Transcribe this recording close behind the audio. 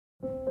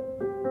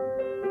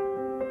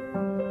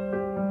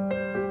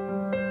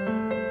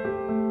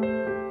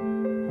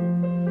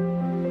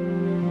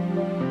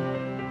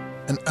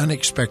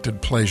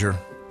unexpected pleasure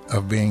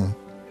of being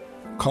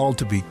called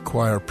to be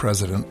choir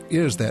president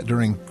is that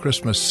during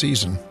Christmas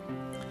season,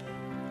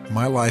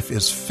 my life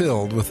is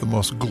filled with the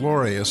most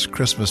glorious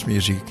Christmas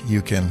music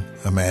you can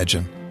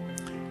imagine.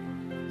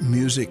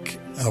 Music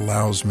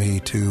allows me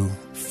to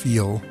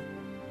feel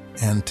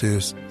and to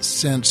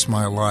sense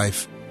my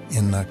life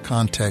in the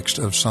context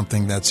of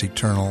something that's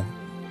eternal.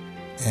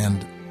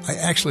 And I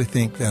actually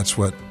think that's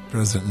what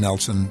President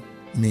Nelson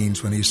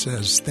means when he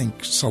says,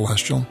 think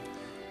celestial.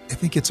 I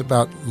think it's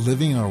about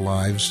living our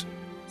lives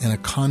in a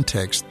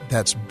context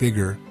that's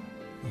bigger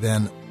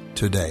than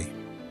today.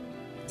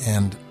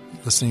 And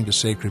listening to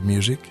sacred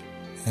music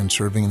and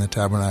serving in the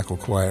Tabernacle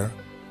choir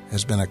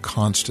has been a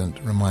constant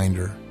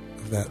reminder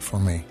of that for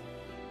me.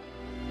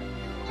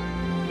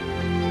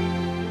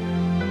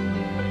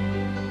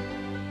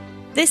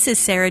 This is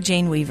Sarah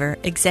Jane Weaver,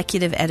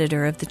 Executive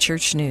Editor of the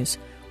Church News,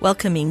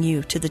 welcoming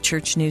you to the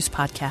Church News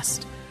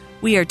Podcast.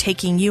 We are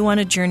taking you on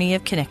a journey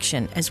of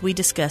connection as we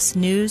discuss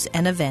news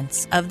and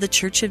events of the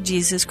Church of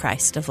Jesus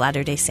Christ of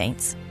Latter-day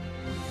Saints.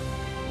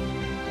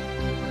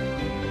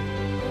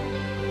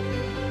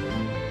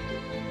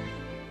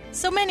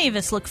 So many of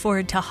us look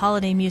forward to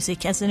holiday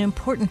music as an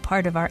important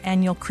part of our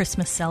annual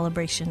Christmas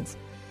celebrations.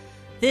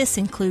 This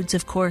includes,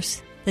 of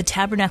course, the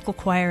Tabernacle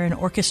Choir and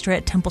Orchestra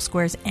at Temple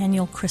Square's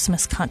annual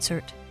Christmas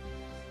concert.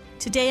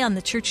 Today on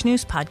the Church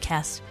News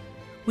Podcast,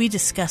 we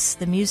discuss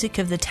the music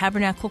of the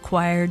Tabernacle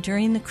Choir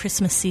during the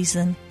Christmas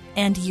season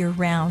and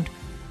year-round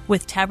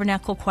with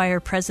Tabernacle Choir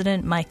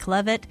President Mike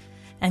Leavitt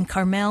and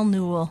Karmel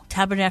Newell,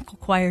 Tabernacle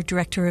Choir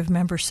Director of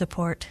Member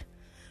Support.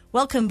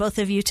 Welcome, both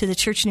of you, to the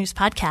Church News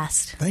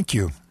Podcast. Thank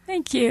you.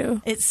 Thank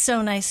you. It's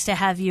so nice to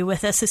have you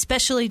with us,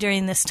 especially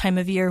during this time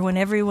of year when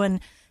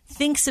everyone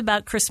thinks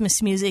about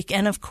Christmas music,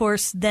 and of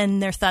course, then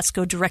their thoughts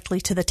go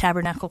directly to the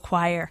Tabernacle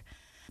Choir.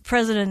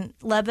 President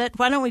Leavitt,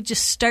 why don't we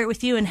just start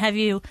with you and have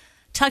you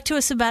talk to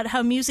us about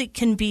how music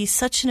can be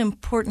such an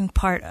important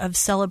part of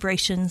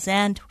celebrations,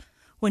 and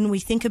when we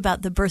think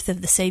about the birth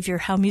of the Savior,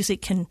 how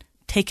music can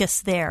take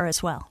us there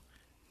as well.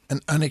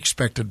 An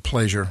unexpected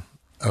pleasure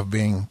of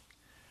being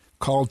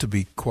called to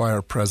be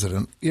choir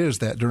president is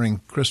that during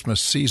Christmas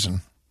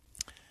season,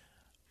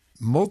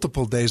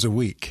 multiple days a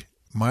week,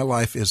 my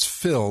life is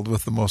filled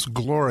with the most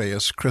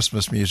glorious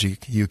Christmas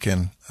music you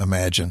can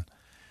imagine.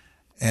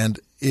 And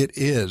it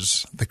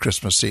is the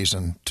Christmas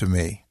season to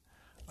me.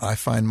 I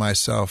find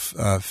myself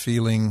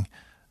feeling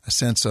a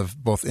sense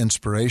of both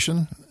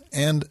inspiration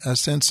and a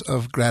sense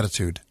of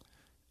gratitude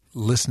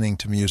listening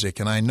to music,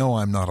 and I know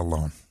I'm not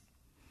alone.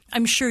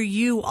 I'm sure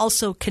you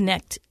also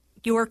connect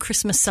your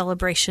Christmas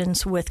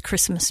celebrations with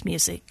Christmas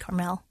music,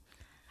 Karmel.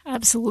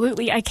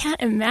 Absolutely. I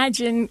can't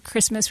imagine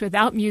Christmas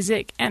without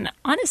music, and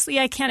honestly,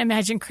 I can't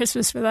imagine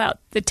Christmas without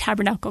the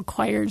Tabernacle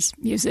Choir's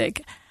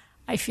music.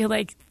 I feel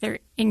like they're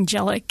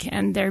angelic,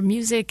 and their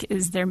music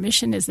is their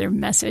mission, is their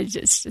message.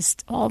 It's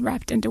just all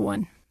wrapped into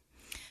one.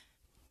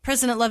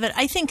 President Leavitt,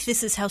 I think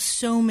this is how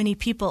so many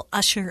people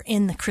usher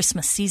in the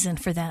Christmas season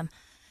for them.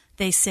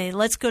 They say,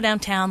 let's go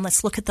downtown,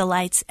 let's look at the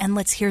lights, and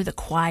let's hear the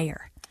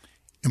choir.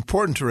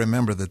 Important to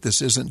remember that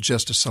this isn't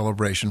just a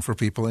celebration for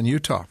people in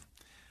Utah.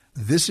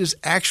 This is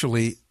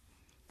actually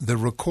the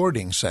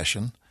recording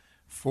session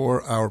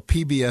for our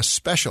PBS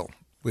special,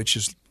 which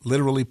is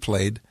literally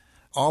played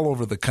all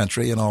over the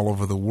country and all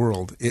over the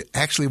world. It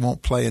actually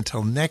won't play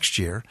until next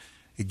year.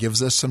 It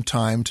gives us some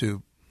time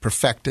to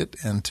perfect it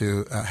and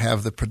to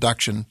have the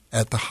production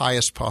at the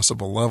highest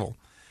possible level.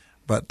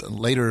 But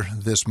later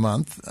this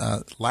month,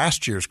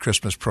 last year's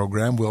Christmas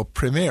program will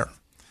premiere.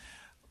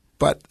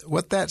 But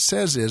what that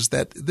says is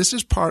that this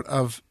is part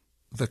of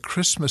the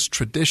Christmas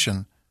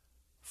tradition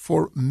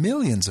for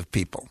millions of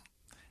people.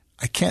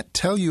 I can't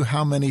tell you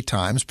how many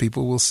times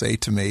people will say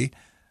to me,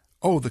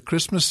 oh, the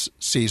Christmas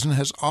season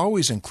has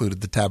always included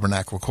the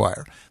Tabernacle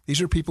Choir.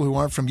 These are people who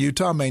aren't from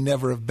Utah, may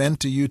never have been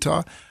to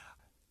Utah,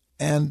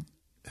 and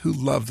who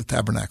love the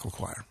Tabernacle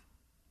Choir.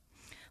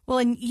 Well,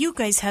 and you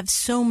guys have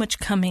so much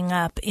coming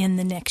up in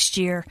the next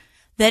year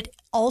that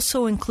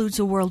also includes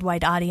a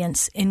worldwide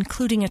audience,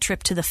 including a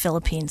trip to the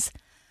Philippines.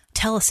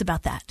 Tell us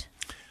about that.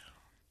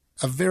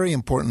 A very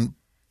important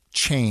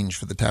change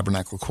for the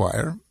Tabernacle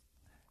Choir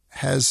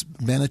has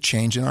been a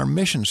change in our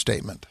mission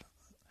statement.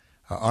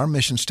 Our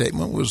mission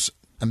statement was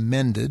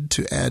amended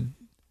to add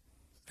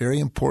very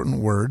important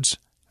words,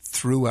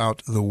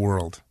 throughout the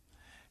world.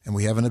 And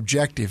we have an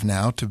objective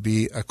now to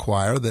be a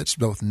choir that's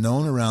both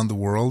known around the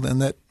world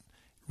and that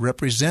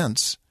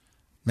represents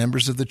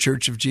members of the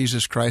Church of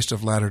Jesus Christ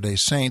of Latter-day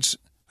Saints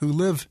who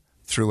live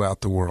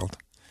throughout the world.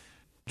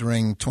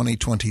 During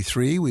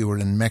 2023, we were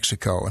in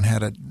Mexico and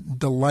had a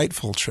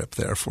delightful trip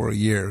there for a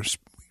year. We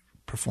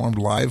performed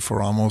live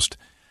for almost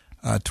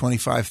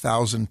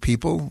 25,000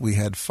 people. We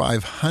had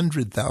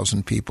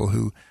 500,000 people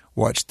who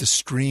watched the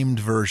streamed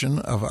version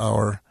of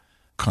our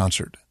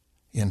concert.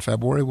 In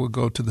February, we'll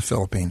go to the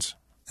Philippines.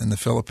 In the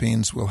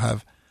Philippines, we'll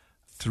have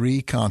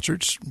 3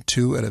 concerts,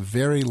 2 at a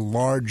very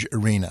large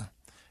arena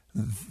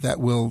that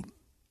will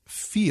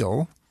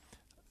feel,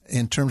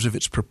 in terms of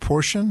its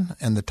proportion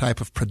and the type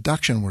of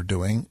production we're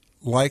doing,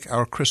 like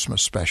our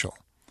Christmas special.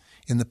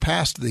 In the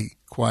past, the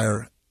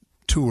choir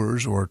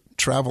tours or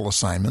travel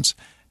assignments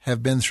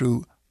have been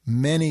through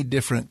many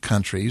different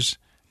countries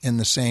in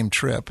the same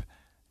trip,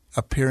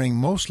 appearing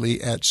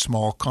mostly at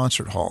small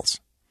concert halls.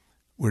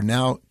 We're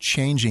now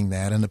changing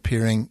that and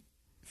appearing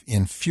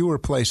in fewer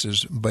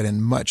places, but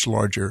in much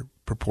larger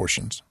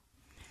proportions.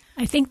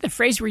 I think the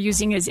phrase we're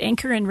using is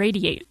anchor and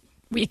radiate.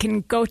 We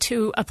can go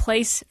to a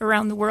place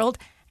around the world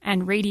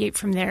and radiate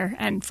from there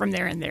and from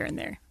there and there and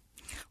there.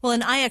 Well,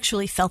 and I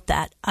actually felt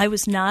that. I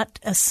was not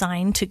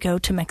assigned to go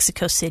to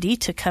Mexico City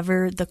to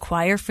cover the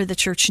choir for the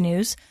church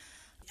news.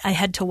 I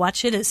had to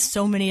watch it as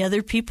so many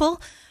other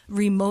people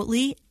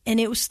remotely, and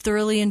it was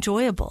thoroughly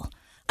enjoyable.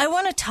 I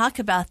want to talk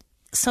about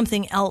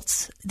something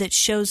else that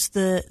shows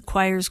the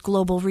choir's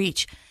global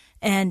reach,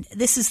 and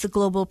this is the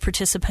Global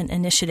Participant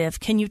Initiative.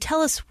 Can you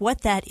tell us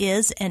what that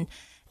is and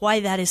why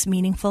that is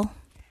meaningful?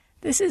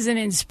 This is an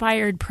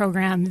inspired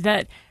program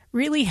that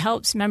really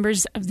helps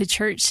members of the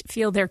church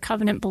feel their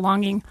covenant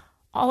belonging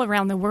all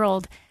around the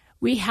world.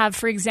 We have,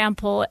 for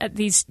example, at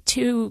these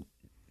 2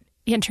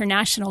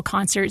 international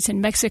concerts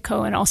in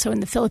Mexico and also in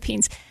the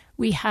Philippines,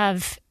 we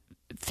have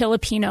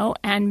Filipino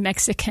and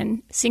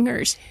Mexican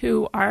singers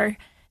who are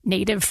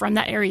native from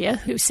that area,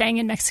 who sang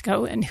in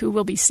Mexico and who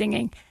will be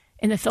singing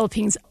in the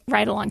Philippines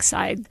right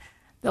alongside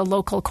the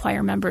local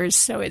choir members.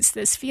 So it's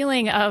this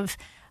feeling of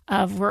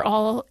we're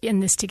all in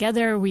this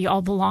together, we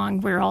all belong,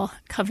 we're all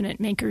covenant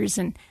makers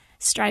and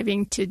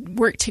striving to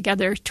work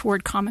together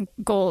toward common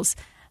goals.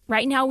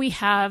 Right now we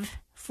have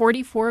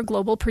 44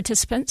 global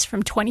participants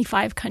from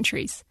 25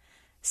 countries.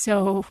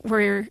 So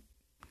we're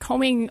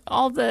combing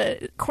all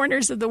the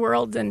corners of the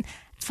world and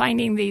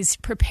finding these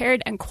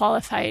prepared and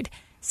qualified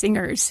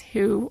singers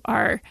who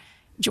are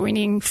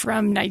joining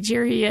from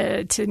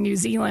Nigeria to New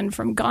Zealand,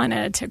 from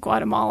Ghana to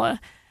Guatemala.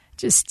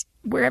 Just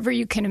wherever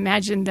you can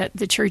imagine that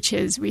the church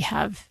is, we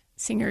have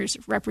singers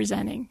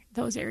representing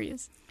those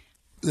areas.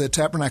 The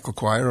Tabernacle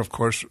Choir, of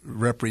course,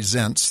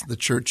 represents the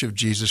Church of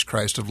Jesus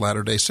Christ of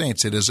Latter-day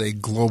Saints. It is a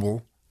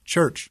global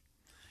church.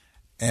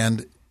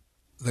 And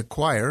the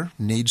choir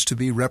needs to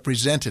be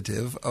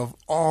representative of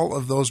all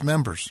of those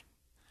members.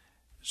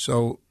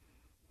 So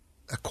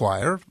a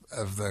choir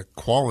of the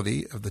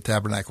quality of the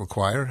Tabernacle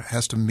Choir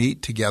has to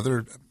meet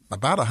together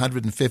about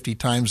 150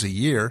 times a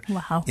year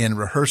in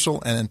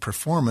rehearsal and in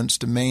performance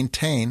to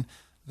maintain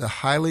the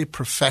highly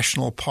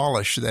professional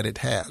polish that it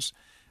has.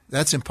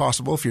 That's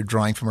impossible if you're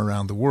drawing from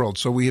around the world.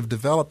 So we have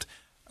developed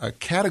a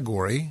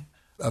category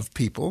of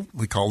people,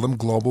 we call them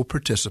global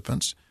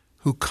participants,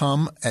 who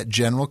come at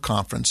General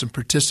Conference and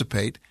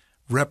participate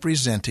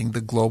representing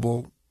the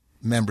global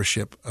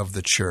membership of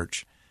the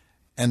church.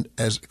 And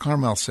as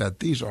Karmel said,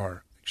 these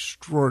are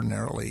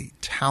extraordinarily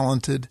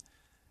talented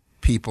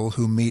people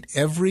who meet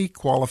every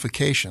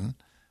qualification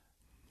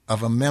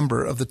of a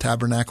member of the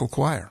Tabernacle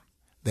Choir.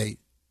 They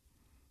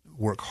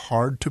work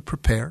hard to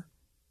prepare,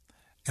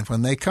 and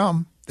when they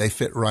come, they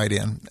fit right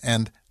in.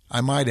 And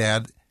I might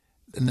add,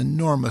 an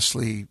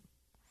enormously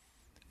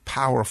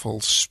powerful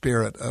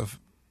spirit of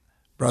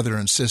brother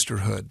and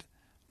sisterhood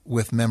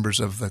with members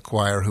of the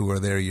choir who are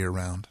there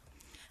year-round.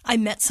 I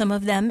met some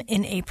of them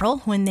in April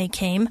when they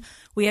came.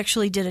 We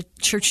actually did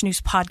a Church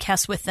News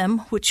podcast with them,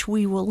 which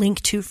we will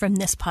link to from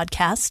this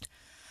podcast.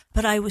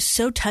 But I was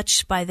so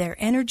touched by their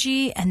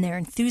energy and their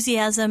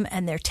enthusiasm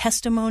and their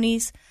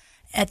testimonies.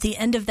 At the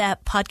end of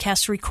that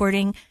podcast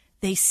recording,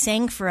 they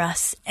sang for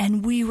us,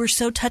 and we were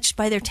so touched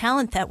by their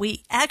talent that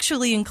we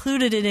actually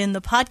included it in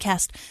the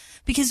podcast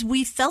because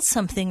we felt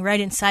something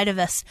right inside of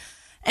us.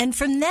 And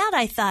from that,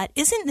 I thought,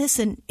 isn't this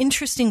an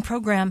interesting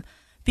program?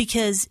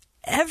 Because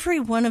every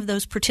one of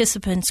those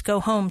participants go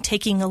home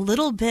taking a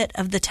little bit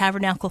of the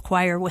Tabernacle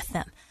Choir with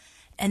them,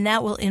 and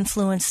that will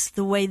influence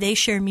the way they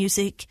share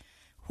music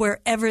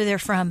wherever they're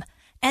from.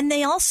 And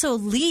they also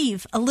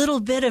leave a little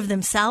bit of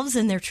themselves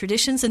and their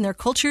traditions and their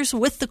cultures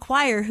with the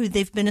choir who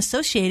they've been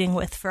associating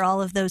with for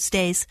all of those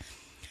days.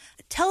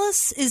 Tell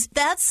us, is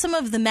that some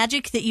of the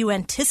magic that you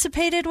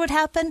anticipated would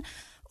happen,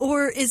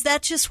 or is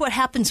that just what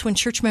happens when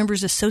church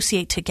members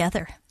associate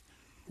together?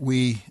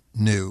 We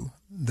knew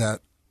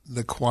that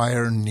the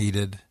choir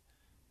needed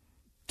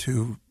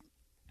to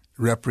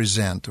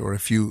represent, or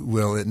if you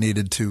will, it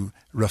needed to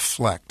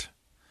reflect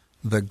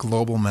the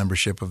global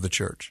membership of the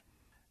church.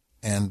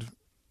 And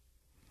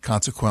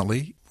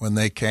consequently, when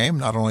they came,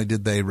 not only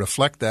did they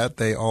reflect that,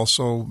 they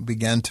also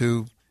began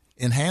to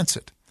enhance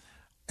it.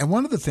 And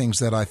one of the things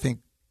that I think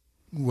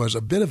was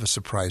a bit of a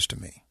surprise to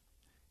me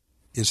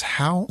is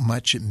how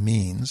much it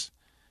means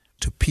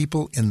to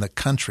people in the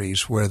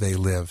countries where they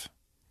live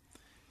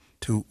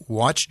to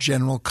watch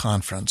General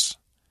Conference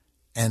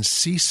and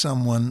see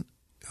someone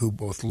who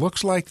both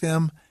looks like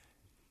them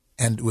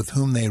and with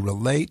whom they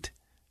relate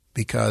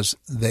because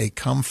they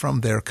come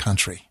from their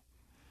country.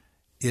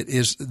 It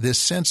is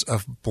this sense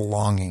of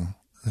belonging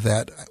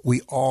that we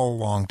all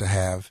long to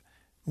have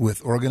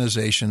with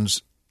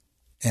organizations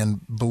and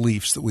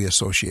beliefs that we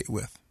associate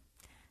with.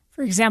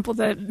 For example,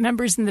 the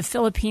members in the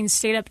Philippines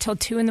stayed up till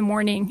 2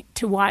 a.m.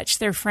 to watch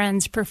their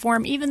friends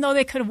perform, even though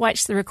they could have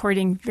watched the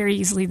recording very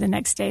easily the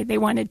next day. They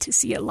wanted to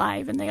see it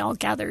live, and they all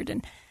gathered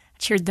and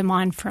cheered them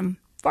on from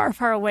far,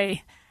 far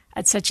away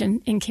at such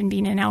an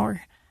inconvenient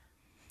hour.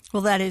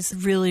 Well, that is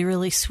really,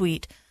 really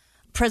sweet.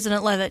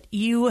 President Leavitt,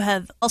 you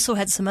have also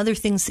had some other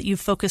things that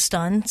you've focused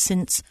on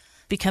since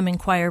becoming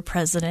choir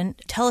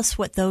president. Tell us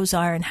what those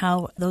are and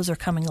how those are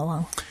coming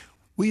along.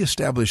 We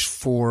established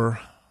 4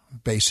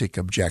 basic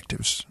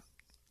objectives.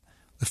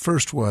 The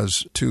first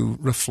was to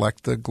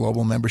reflect the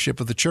global membership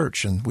of the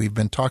church, and we've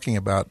been talking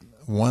about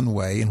one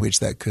way in which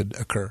that could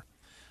occur.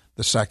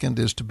 The second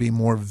is to be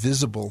more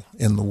visible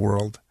in the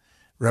world,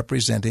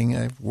 representing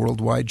a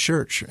worldwide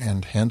church,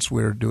 and hence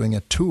we're doing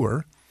a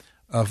tour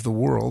of the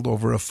world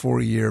over a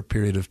 4-year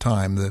period of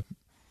time. The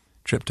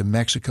trip to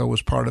Mexico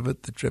was part of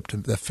it. The trip to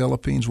the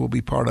Philippines will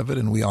be part of it,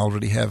 and we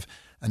already have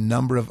a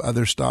number of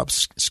other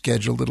stops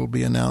scheduled that will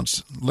be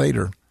announced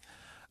later.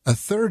 A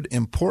third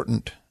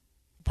important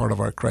part of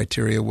our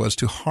criteria was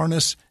to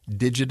harness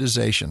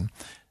digitization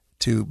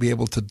to be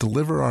able to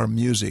deliver our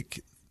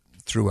music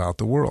throughout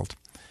the world.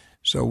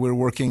 So we're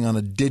working on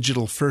a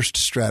digital-first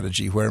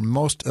strategy where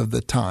most of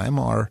the time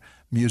our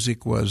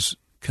music was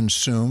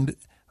consumed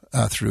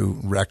through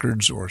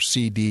records or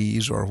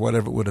CDs or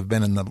whatever it would have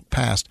been in the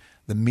past.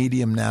 The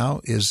medium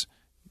now is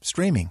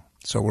streaming.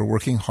 So we're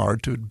working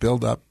hard to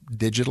build up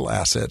digital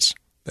assets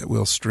that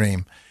will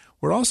stream.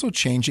 We're also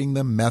changing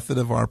the method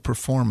of our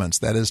performance.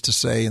 That is to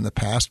say, in the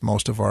past,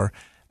 most of our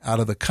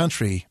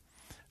out-of-the-country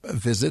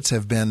visits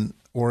have been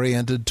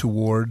oriented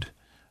toward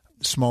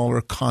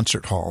smaller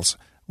concert halls.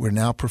 We're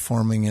now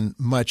performing in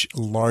much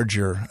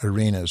larger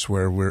arenas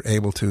where we're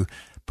able to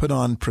put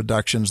on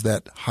productions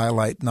that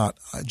highlight not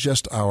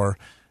just our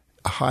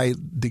high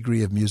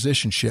degree of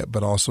musicianship,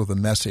 but also the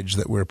message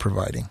that we're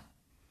providing.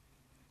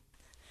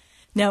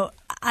 Now,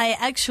 I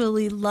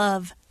actually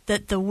love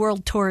that the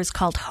world tour is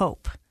called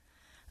Hope.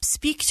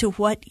 Speak to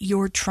what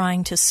you're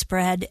trying to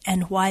spread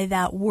and why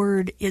that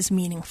word is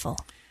meaningful.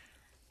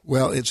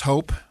 Well, it's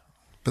hope,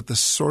 but the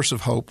source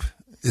of hope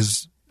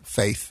is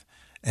faith,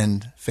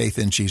 and faith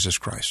in Jesus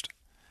Christ.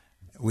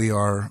 We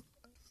are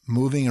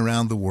moving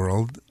around the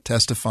world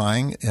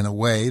testifying in a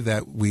way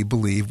that we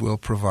believe will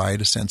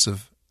provide a sense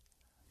of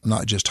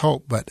not just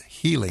hope, but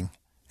healing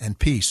and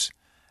peace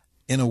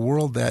in a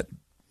world that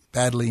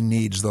badly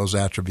needs those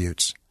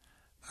attributes.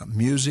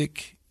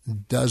 Music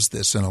does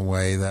this in a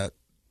way that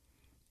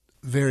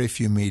very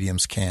few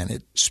mediums can.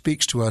 It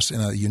speaks to us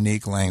in a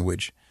unique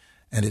language,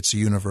 and it's a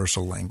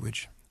universal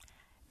language.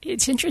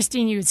 It's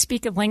interesting you would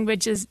speak of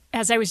languages.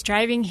 As I was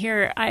driving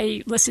here,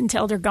 I listened to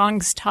Elder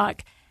Gong's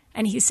talk,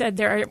 and he said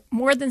there are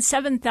more than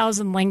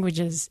 7,000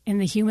 languages in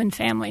the human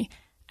family,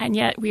 and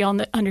yet we all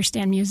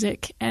understand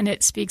music, and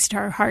it speaks to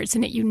our hearts,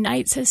 and it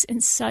unites us in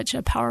such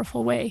a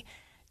powerful way.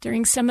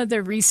 During some of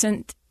the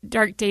recent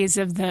dark days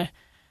of the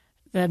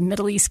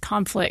Middle East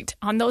conflict,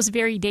 on those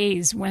very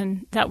days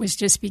when that was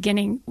just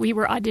beginning, we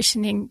were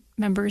auditioning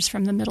members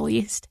from the Middle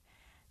East,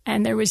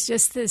 and there was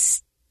just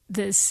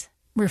this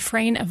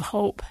refrain of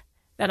hope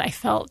that I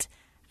felt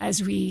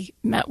as we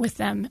met with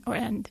them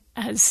and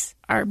as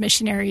our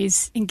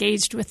missionaries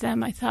engaged with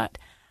them. I thought,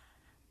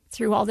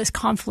 through all this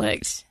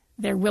conflict,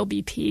 there will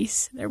be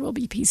peace. There will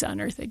be peace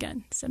on earth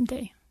again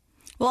someday.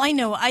 Well, I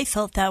know I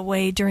felt that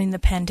way during the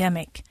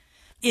pandemic.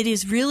 It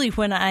is really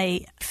when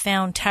I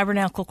found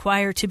Tabernacle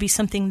Choir to be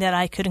something that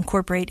I could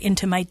incorporate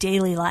into my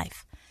daily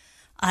life.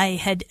 I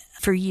had,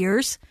 for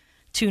years,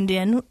 tuned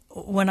in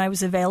when I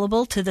was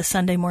available to the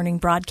Sunday morning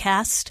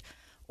broadcast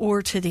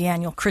or to the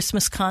annual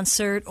Christmas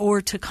concert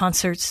or to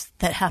concerts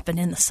that happen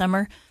in the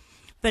summer.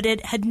 But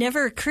it had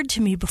never occurred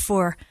to me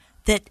before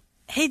that,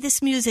 hey,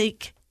 this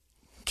music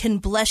can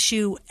bless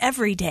you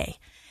every day.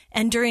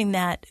 And during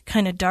that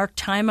kind of dark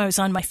time, I was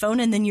on my phone,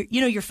 and then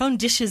your phone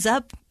dishes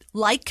up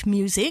like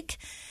music.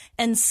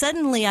 And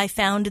suddenly I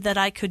found that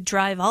I could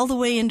drive all the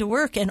way into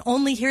work and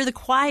only hear the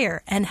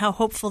choir, and how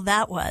hopeful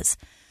that was.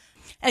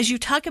 As you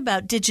talk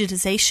about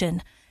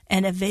digitization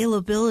and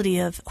availability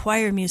of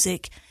choir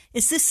music,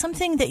 is this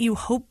something that you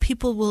hope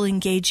people will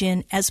engage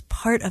in as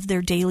part of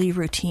their daily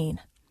routine?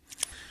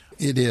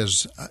 It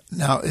is.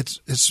 Now,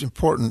 it's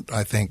important,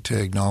 I think, to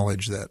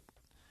acknowledge that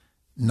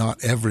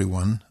not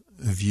everyone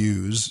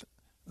views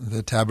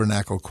the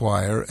Tabernacle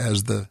Choir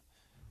as the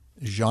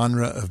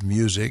genre of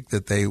music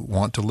that they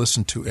want to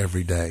listen to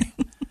every day.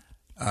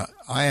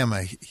 I am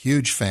a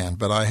huge fan,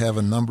 but I have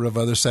a number of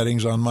other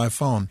settings on my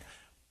phone.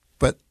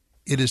 But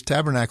it is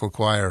Tabernacle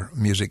Choir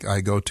music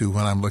I go to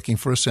when I'm looking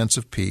for a sense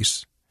of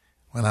peace,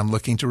 when I'm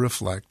looking to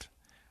reflect.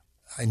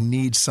 I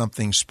need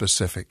something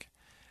specific.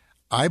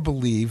 I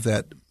believe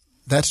that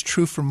that's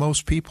true for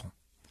most people.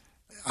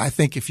 I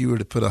think if you were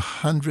to put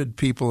 100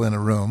 people in a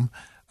room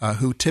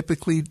who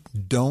typically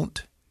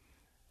don't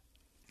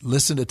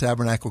listen to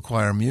Tabernacle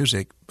Choir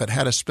music but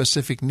had a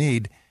specific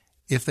need,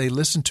 if they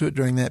listened to it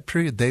during that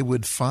period, they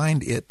would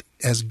find it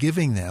as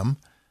giving them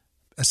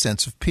a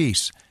sense of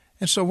peace.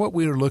 And so what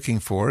we are looking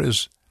for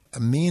is a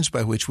means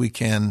by which we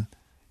can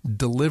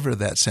deliver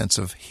that sense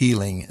of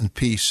healing and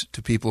peace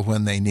to people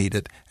when they need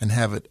it and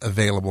have it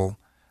available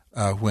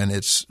when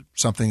it's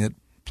something that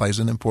plays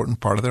an important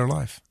part of their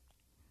life.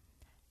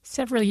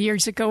 Several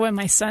years ago, when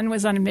my son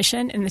was on a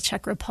mission in the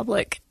Czech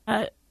Republic,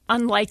 an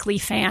unlikely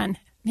fan,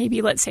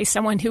 maybe let's say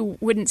someone who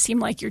wouldn't seem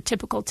like your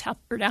typical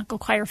Tabernacle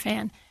Choir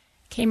fan,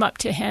 came up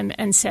to him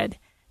and said,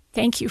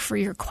 "Thank you for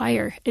your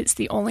choir. It's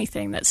the only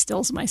thing that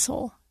stills my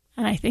soul."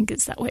 And I think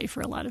it's that way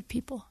for a lot of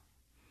people.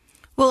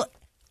 Well,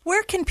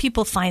 where can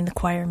people find the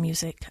choir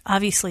music?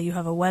 Obviously, you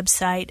have a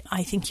website.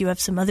 I think you have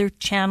some other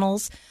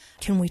channels.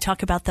 Can we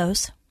talk about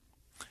those?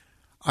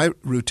 I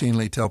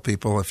routinely tell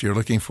people if you're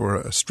looking for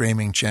a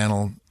streaming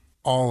channel,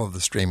 all of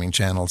the streaming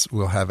channels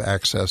will have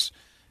access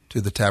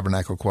to the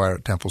Tabernacle Choir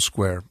at Temple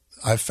Square.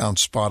 I've found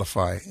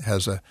Spotify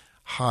has a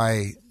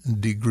high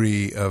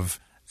degree of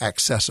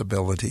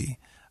accessibility.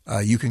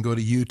 You can go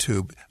to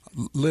YouTube.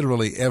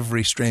 Literally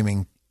every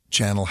streaming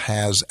channel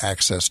has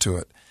access to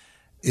it.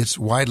 It's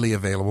widely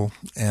available,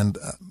 and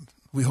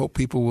we hope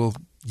people will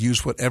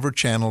use whatever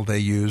channel they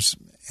use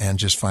and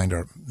just find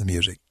the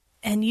music.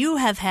 And you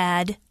have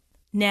had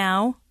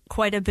now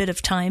quite a bit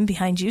of time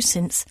behind you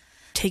since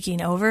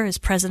taking over as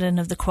president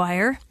of the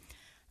choir.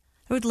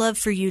 I would love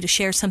for you to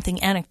share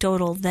something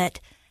anecdotal that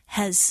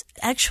has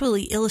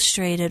actually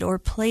illustrated or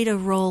played a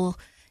role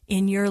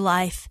in your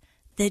life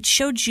that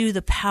showed you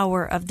the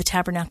power of the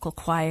Tabernacle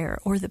Choir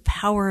or the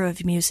power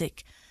of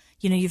music.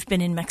 You know, you've been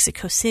in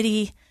Mexico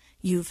City.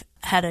 You've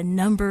had a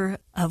number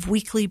of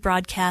weekly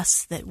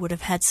broadcasts that would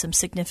have had some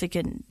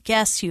significant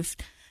guests. You've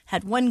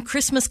had one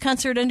Christmas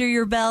concert under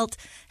your belt.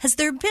 Has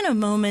there been a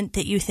moment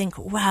that you think,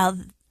 wow,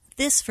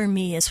 this for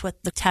me is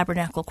what the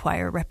Tabernacle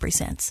Choir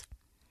represents?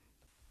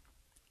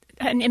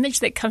 An image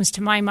that comes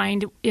to my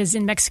mind is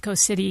in Mexico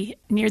City.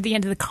 Near the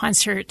end of the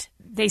concert,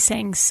 they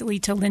sang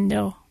Cielito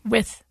Lindo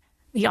with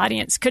the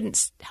audience.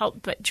 Couldn't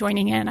help but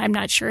joining in. I'm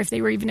not sure if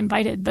they were even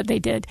invited, but they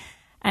did.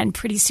 And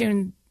pretty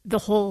soon, the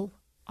whole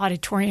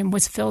auditorium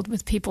was filled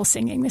with people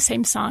singing the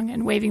same song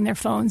and waving their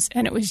phones.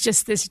 And it was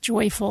just this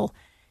joyful,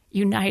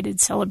 united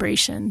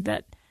celebration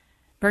that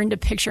burned a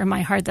picture in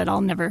my heart that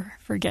I'll never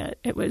forget.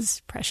 It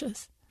was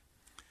precious.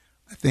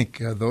 I think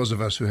those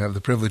of us who have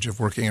the privilege of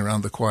working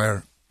around the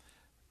choir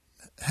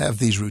have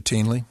these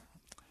routinely.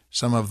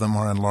 Some of them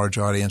are in large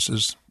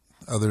audiences.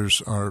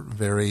 Others are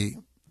very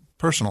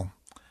personal.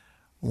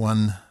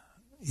 One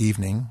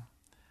evening,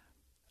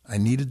 I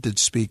needed to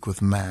speak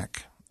with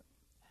Mac,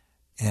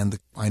 and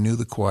I knew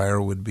the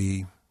choir would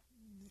be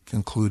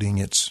concluding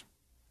its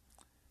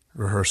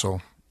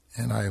rehearsal,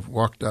 and I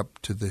walked up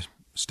to the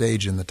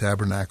stage in the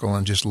Tabernacle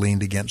and just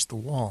leaned against the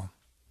wall.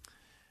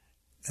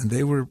 And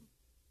they were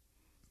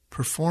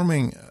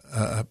performing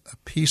a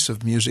piece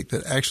of music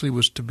that actually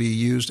was to be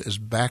used as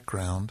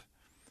background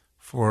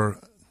for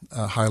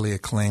a highly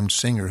acclaimed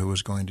singer who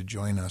was going to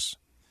join us.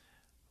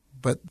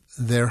 But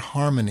their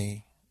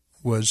harmony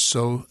was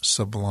so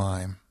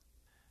sublime,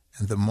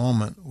 and the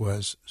moment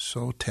was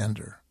so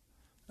tender.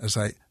 As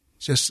I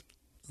just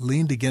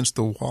leaned against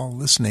the wall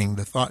listening,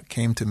 the thought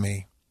came to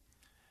me,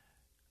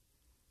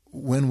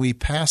 when we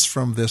pass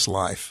from this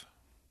life,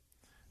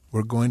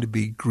 we're going to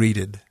be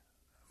greeted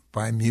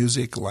by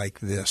music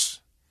like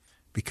this,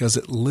 because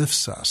it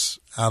lifts us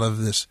out of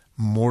this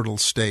mortal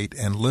state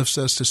and lifts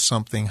us to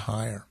something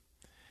higher.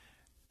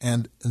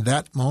 And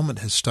that moment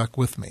has stuck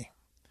with me,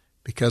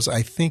 because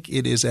I think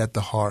it is at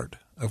the heart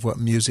of what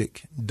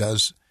music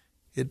does.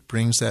 It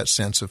brings that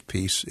sense of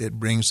peace. It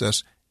brings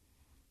us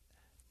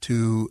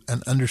to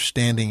an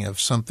understanding of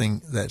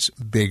something that's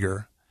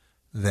bigger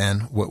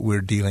than what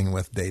we're dealing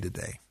with day to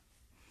day.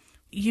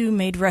 You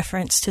made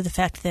reference to the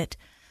fact that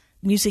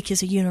music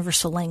is a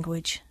universal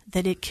language,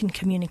 that it can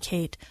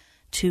communicate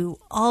to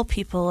all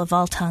people of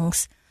all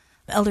tongues.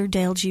 Elder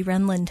Dale G.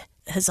 Renlund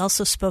has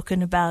also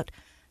spoken about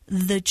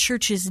the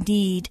church's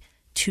need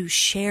to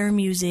share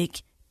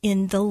music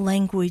in the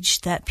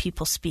language that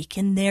people speak,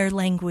 in their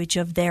language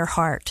of their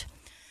heart.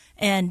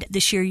 And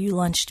this year you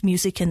launched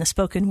Music in the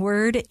Spoken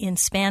Word in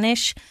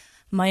Spanish.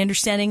 My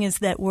understanding is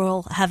that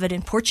we'll have it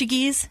in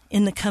Portuguese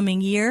in the coming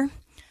year.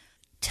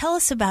 Tell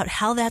us about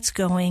how that's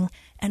going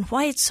and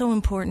why it's so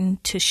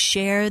important to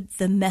share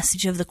the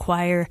message of the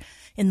choir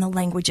in the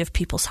language of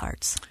people's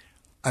hearts.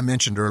 I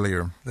mentioned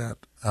earlier that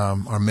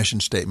our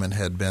mission statement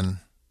had been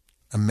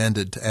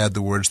amended to add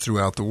the words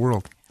throughout the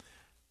world.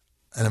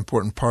 An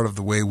important part of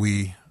the way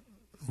we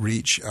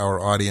reach our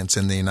audience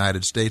in the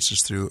United States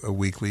is through a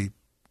weekly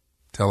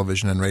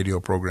television and radio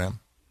program,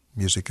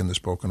 Music in the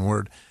Spoken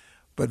Word.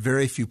 But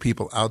very few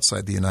people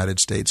outside the United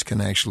States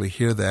can actually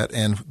hear that,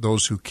 and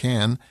those who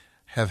can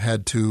have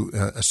had to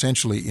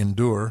essentially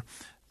endure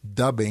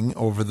dubbing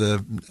over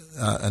the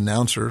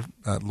announcer,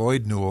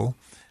 Lloyd Newell,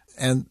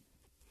 and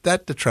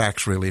that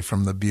detracts really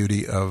from the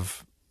beauty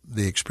of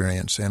the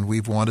experience, and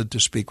we've wanted to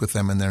speak with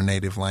them in their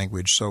native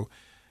language. So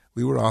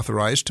we were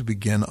authorized to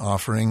begin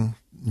offering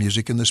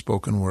Music in the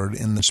Spoken Word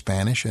in the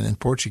Spanish and in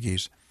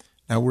Portuguese.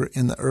 Now we're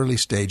in the early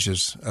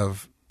stages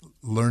of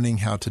learning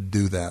how to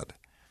do that,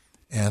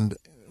 and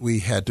we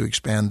had to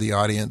expand the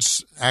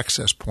audience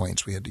access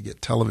points. We had to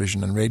get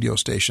television and radio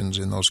stations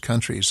in those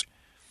countries.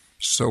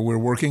 So we're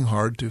working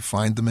hard to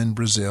find them in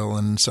Brazil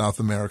and South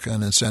America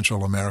and in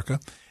Central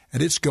America.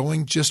 And it's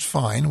going just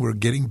fine. We're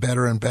getting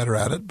better and better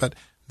at it. But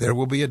there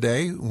will be a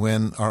day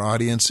when our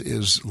audience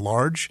is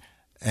large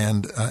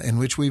and in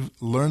which we've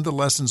learned the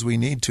lessons we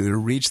need to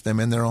reach them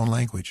in their own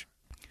language.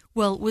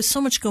 Well, with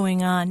so much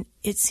going on,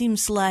 it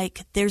seems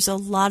like there's a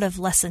lot of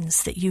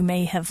lessons that you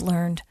may have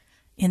learned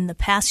in the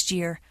past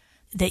year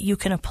that you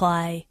can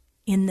apply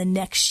in the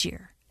next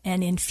year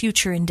and in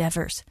future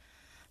endeavors.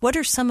 What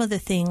are some of the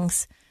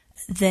things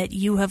that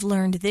you have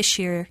learned this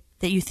year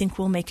that you think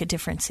will make a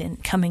difference in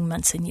coming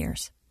months and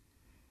years?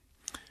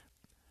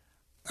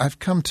 I've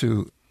come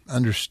to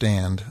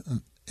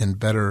understand in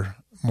better,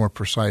 more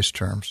precise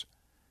terms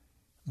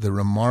the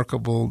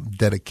remarkable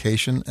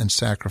dedication and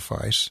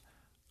sacrifice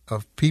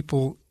of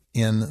people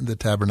in the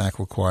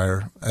Tabernacle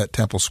Choir at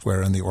Temple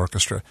Square and the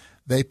orchestra.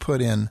 They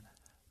put in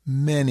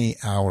many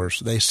hours.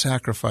 They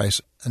sacrifice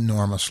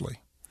enormously.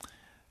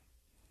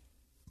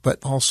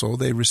 But also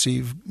they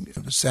receive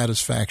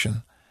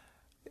satisfaction.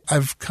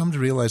 I've come to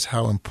realize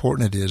how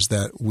important it is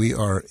that we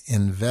are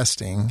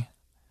investing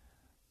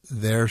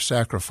their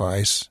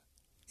sacrifice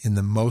in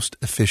the most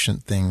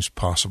efficient things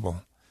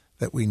possible,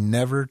 that we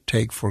never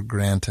take for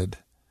granted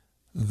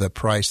the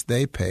price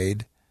they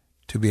paid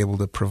to be able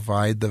to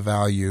provide the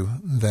value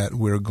that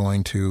we're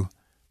going to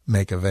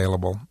make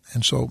available.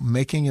 And so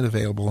making it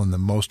available in the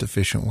most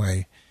efficient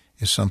way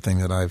is something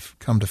that I've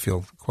come to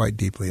feel quite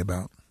deeply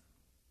about.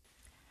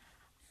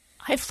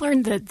 I've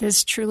learned that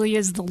this truly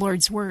is the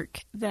Lord's work,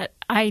 that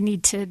I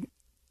need to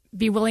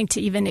be willing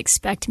to even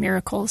expect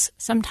miracles.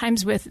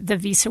 Sometimes with the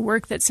visa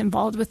work that's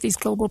involved with these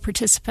global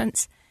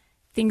participants,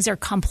 things are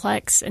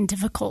complex and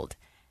difficult.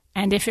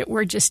 And if it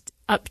were just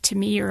up to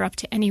me or up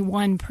to any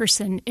one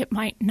person, it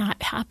might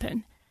not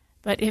happen.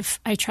 But if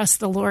I trust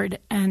the Lord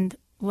and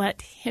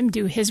let Him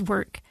do His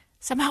work,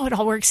 somehow it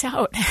all works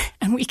out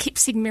and we keep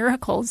seeing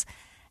miracles.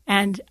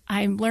 And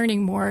I'm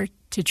learning more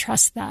to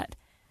trust that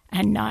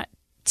and not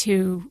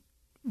to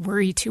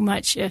worry too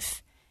much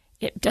if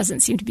it doesn't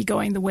seem to be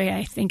going the way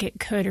I think it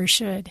could or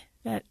should,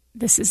 that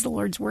this is the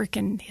Lord's work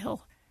and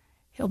He'll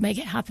make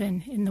it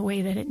happen in the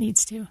way that it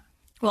needs to.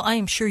 Well, I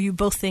am sure you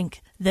both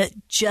think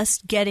that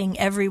just getting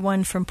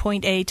everyone from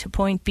point A to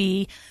point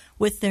B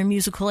with their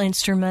musical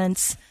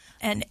instruments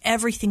and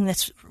everything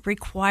that's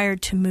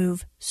required to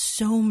move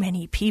so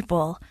many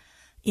people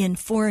in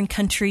foreign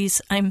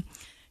countries, I'm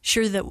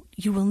sure that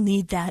you will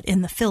need that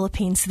in the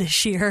Philippines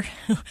this year,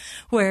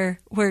 where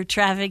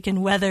traffic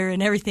and weather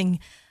and everything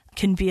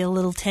can be a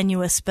little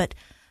tenuous. But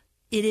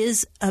it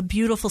is a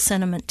beautiful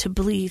sentiment to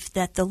believe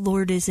that the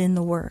Lord is in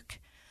the work.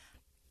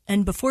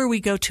 And before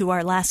we go to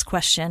our last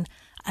question,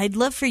 I'd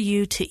love for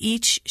you to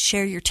each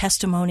share your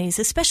testimonies,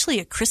 especially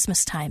at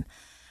Christmas time.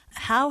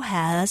 How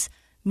has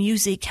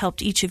music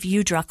helped each of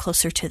you draw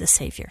closer to the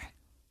Savior?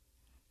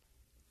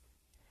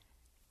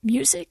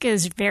 Music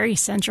is very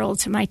central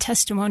to my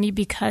testimony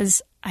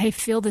because I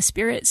feel the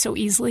Spirit so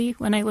easily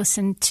when I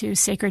listen to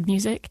sacred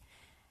music.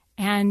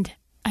 And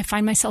I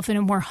find myself in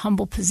a more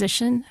humble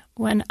position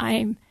when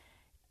I'm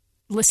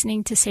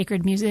listening to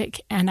sacred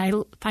music, and I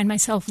find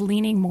myself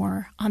leaning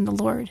more on the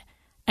Lord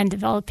and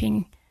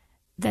developing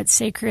that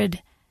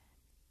sacred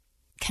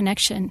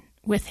connection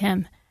with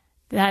Him.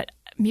 That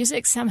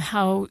music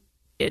somehow,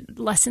 it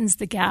lessens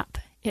the gap.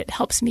 It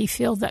helps me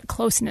feel that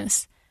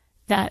closeness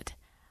that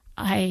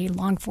I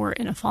long for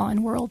in a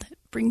fallen world. It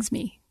brings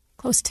me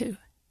close to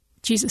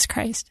Jesus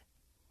Christ.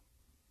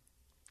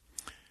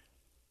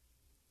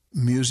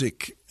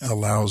 Music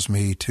allows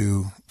me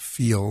to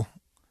feel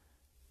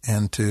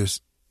and to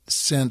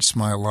sense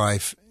my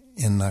life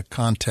in the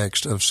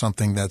context of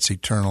something that's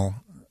eternal,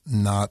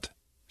 not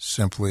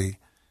simply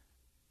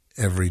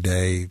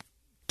everyday,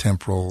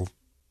 temporal,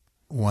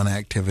 one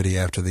activity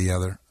after the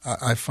other.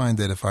 I find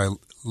that if I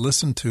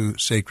listen to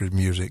sacred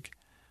music,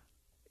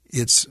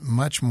 it's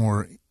much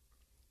more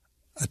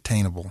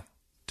attainable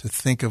to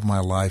think of my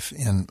life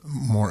in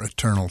more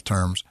eternal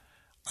terms.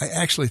 I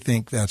actually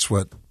think that's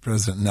what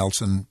President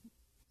Nelson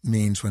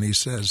means when he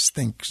says,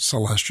 think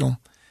celestial.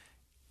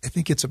 I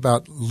think it's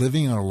about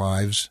living our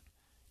lives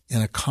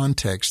in a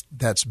context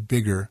that's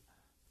bigger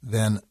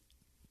than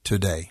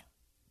today.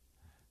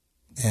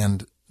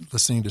 And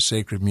listening to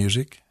sacred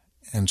music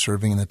and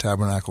serving in the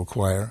Tabernacle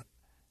Choir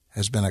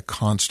has been a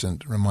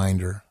constant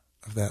reminder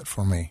of that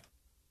for me.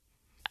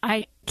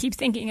 I keep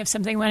thinking of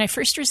something. When I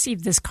first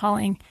received this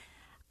calling,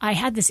 I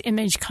had this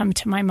image come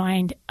to my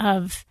mind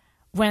of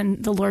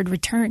when the Lord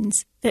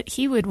returns, that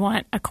He would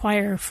want a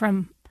choir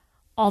from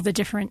all the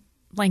different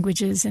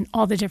languages and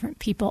all the different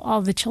people,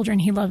 all the children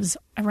He loves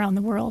around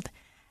the world.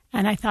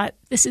 And I thought,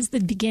 this is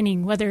the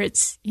beginning, whether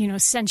it's,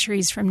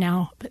 centuries from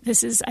now, but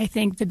this is, I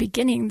think, the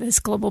beginning, this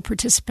global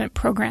participant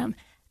program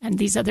and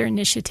these other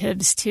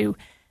initiatives to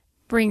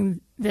bring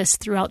this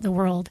throughout the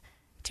world,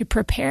 to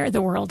prepare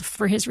the world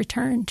for His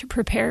return, to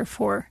prepare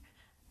for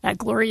that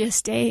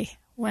glorious day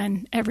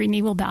when every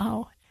knee will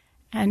bow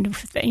and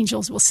the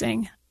angels will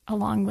sing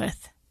along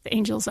with the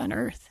angels on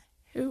earth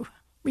who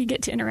we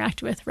get to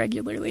interact with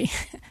regularly.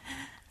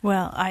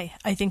 Well, I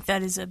think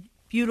that is a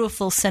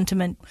beautiful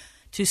sentiment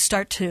to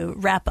start to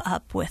wrap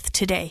up with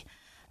today.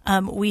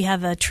 We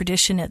have a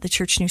tradition at the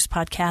Church News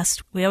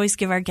Podcast. We always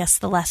give our guests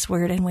the last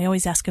word, and we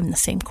always ask them the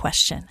same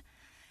question.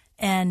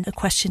 And the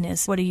question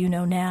is, what do you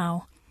know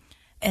now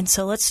And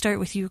so let's start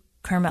with you,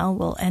 Karmel.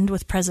 We'll end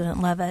with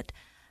President Leavitt.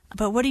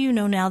 But what do you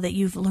know now that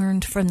you've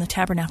learned from the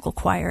Tabernacle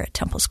Choir at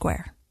Temple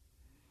Square?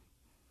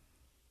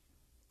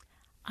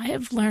 I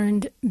have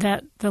learned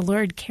that the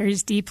Lord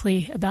cares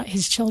deeply about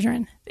his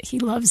children, that he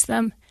loves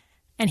them,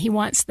 and he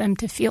wants them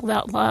to feel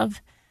that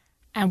love.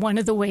 And one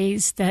of the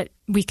ways that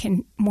we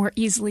can more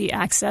easily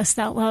access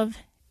that love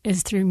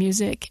is through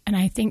music. And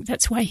I think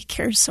that's why he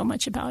cares so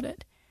much about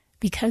it,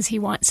 because he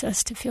wants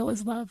us to feel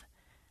his love.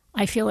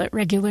 I feel it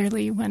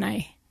regularly when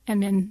I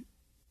am in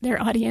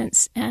their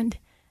audience and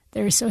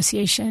their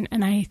association.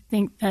 And I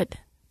think that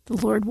the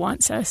Lord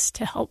wants us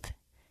to help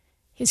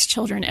his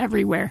children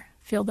everywhere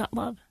feel that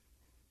love.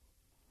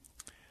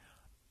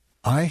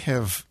 I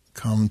have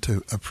come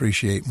to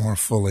appreciate more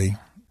fully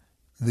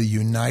the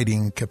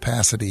uniting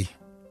capacity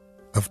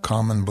of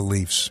common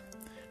beliefs.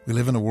 We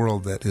live in a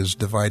world that is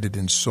divided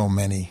in so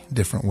many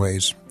different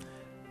ways,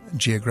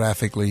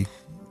 geographically,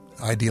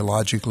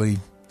 ideologically,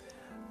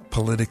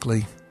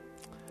 politically.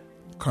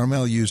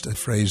 Karmel used a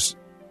phrase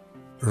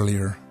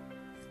earlier,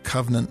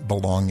 covenant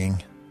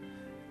belonging.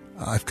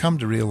 I've come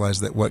to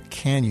realize that what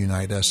can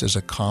unite us is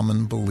a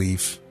common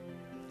belief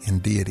in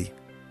deity,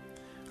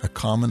 a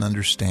common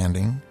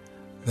understanding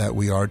that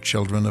we are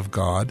children of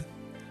God,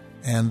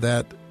 and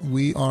that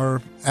we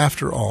are,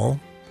 after all,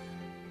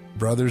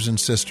 brothers and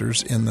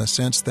sisters in the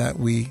sense that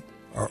we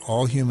are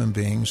all human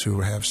beings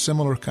who have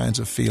similar kinds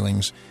of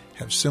feelings,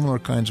 have similar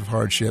kinds of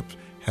hardships,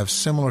 have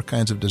similar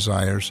kinds of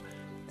desires,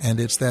 and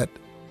it's that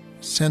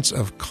sense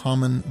of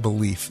common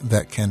belief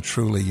that can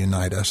truly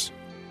unite us.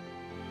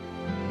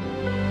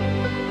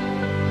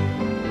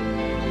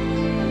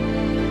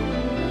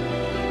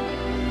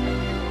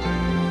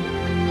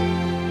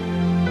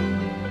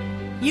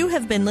 You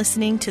have been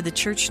listening to the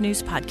Church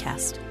News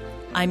Podcast.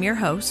 I'm your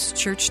host,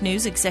 Church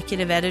News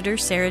Executive Editor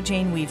Sarah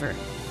Jane Weaver.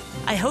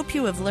 I hope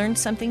you have learned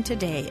something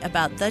today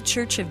about the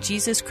Church of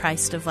Jesus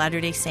Christ of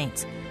Latter-day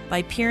Saints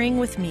by peering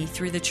with me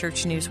through the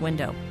Church News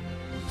window.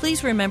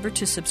 Please remember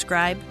to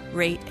subscribe,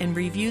 rate, and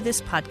review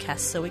this podcast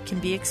so it can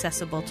be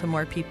accessible to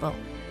more people.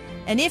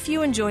 And if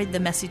you enjoyed the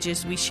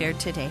messages we shared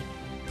today,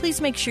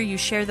 please make sure you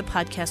share the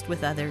podcast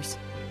with others.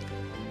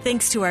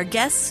 Thanks to our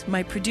guests,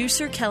 my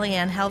producer,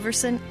 Kellyanne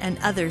Halverson, and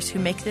others who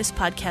make this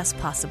podcast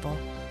possible.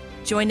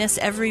 Join us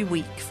every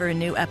week for a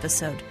new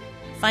episode.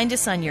 Find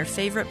us on your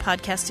favorite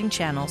podcasting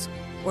channels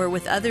or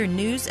with other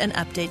news and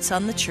updates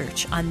on the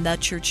church on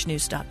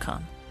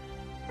thechurchnews.com.